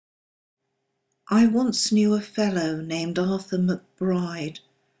I once knew a fellow named Arthur McBride,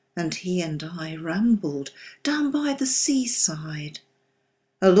 and he and I rambled down by the seaside,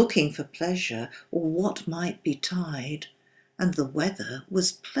 a-looking for pleasure or what might betide, and the weather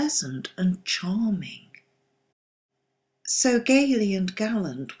was pleasant and charming. So gaily and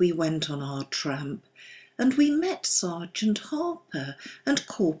gallant we went on our tramp, and we met Sergeant Harper and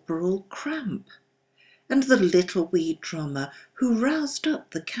Corporal Cramp, and the little wee drummer who roused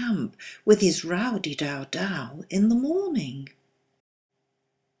up the camp with his rowdy-dow-dow in the morning.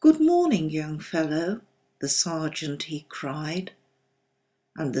 "Good morning, young fellow," the sergeant he cried.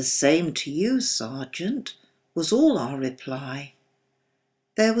 "And the same to you, sergeant," was all our reply.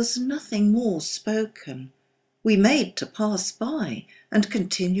 There was nothing more spoken. We made to pass by and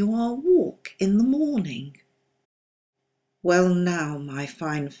continue our walk in the morning. "Well now, my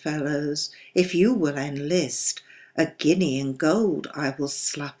fine fellows, if you will enlist, a guinea in gold I will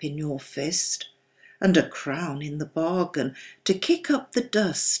slap in your fist, and a crown in the bargain to kick up the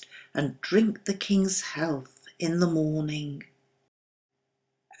dust and drink the King's health in the morning."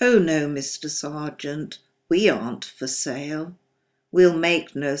 "Oh no, Mr. Sergeant, we aren't for sale. We'll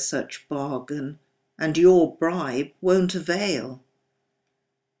make no such bargain, and your bribe won't avail.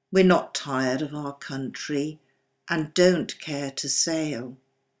 We're not tired of our country, and don't care to sail,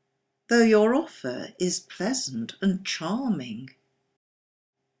 though your offer is pleasant and charming.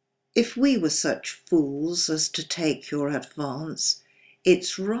 If we were such fools as to take your advance,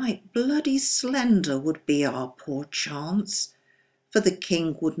 it's right bloody slender would be our poor chance, for the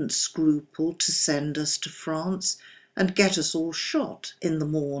King wouldn't scruple to send us to France and get us all shot in the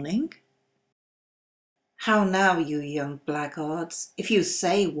morning." "How now, you young blackguards, if you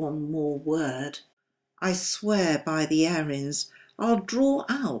say one more word, I swear by the Erin's I'll draw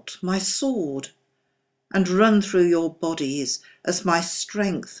out my sword, and run through your bodies as my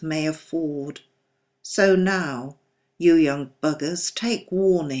strength may afford. So now, you young buggers, take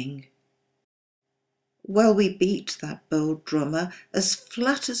warning." Well, we beat that bold drummer as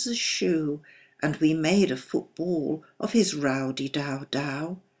flat as a shoe, and we made a football of his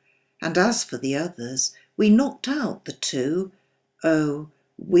rowdy-dow-dow, and as for the others, we knocked out the two. Oh,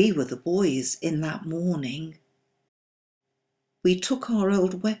 we were the boys in that morning. We took our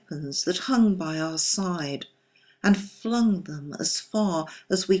old weapons that hung by our side, and flung them as far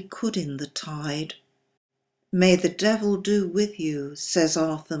as we could in the tide. "May the devil do with you," says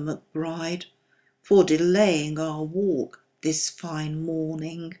Arthur McBride, "for delaying our walk this fine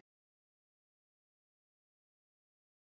morning."